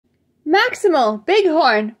Maximal,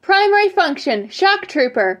 Bighorn, primary function, shock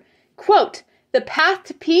trooper. Quote, the path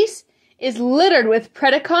to peace is littered with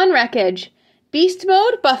Predacon wreckage. Beast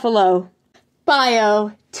mode, buffalo.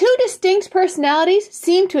 Bio. Two distinct personalities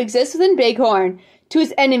seem to exist within Bighorn. To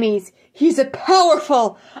his enemies, he's a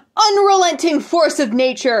powerful, unrelenting force of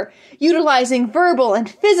nature, utilizing verbal and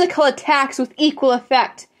physical attacks with equal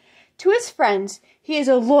effect. To his friends, he is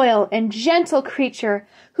a loyal and gentle creature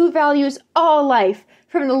who values all life,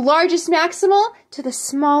 from the largest maximal to the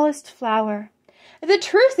smallest flower. The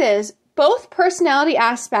truth is, both personality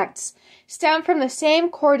aspects stem from the same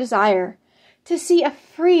core desire, to see a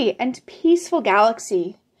free and peaceful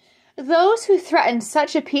galaxy. Those who threaten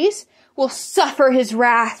such a peace will suffer his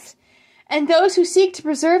wrath, and those who seek to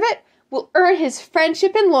preserve it will earn his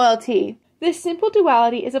friendship and loyalty. This simple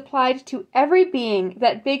duality is applied to every being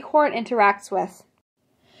that Bighorn interacts with.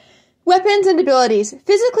 Weapons and abilities.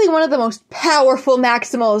 Physically one of the most powerful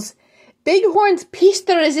maximals. Bighorn's piece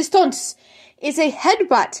de resistance is a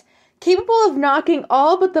headbutt capable of knocking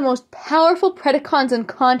all but the most powerful Predacons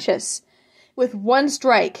unconscious with one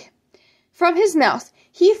strike. From his mouth,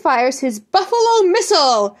 he fires his Buffalo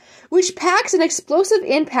Missile, which packs an explosive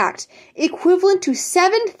impact equivalent to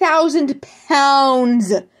 7,000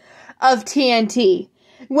 pounds of TNT.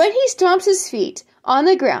 When he stomps his feet on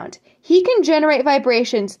the ground, he can generate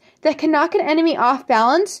vibrations that can knock an enemy off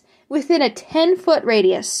balance within a 10-foot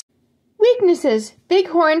radius. Weaknesses.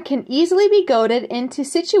 Bighorn can easily be goaded into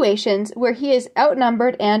situations where he is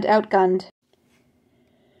outnumbered and outgunned.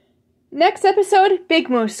 Next episode, Big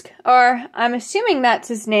Musk, or I'm assuming that's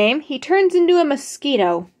his name. He turns into a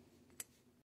mosquito.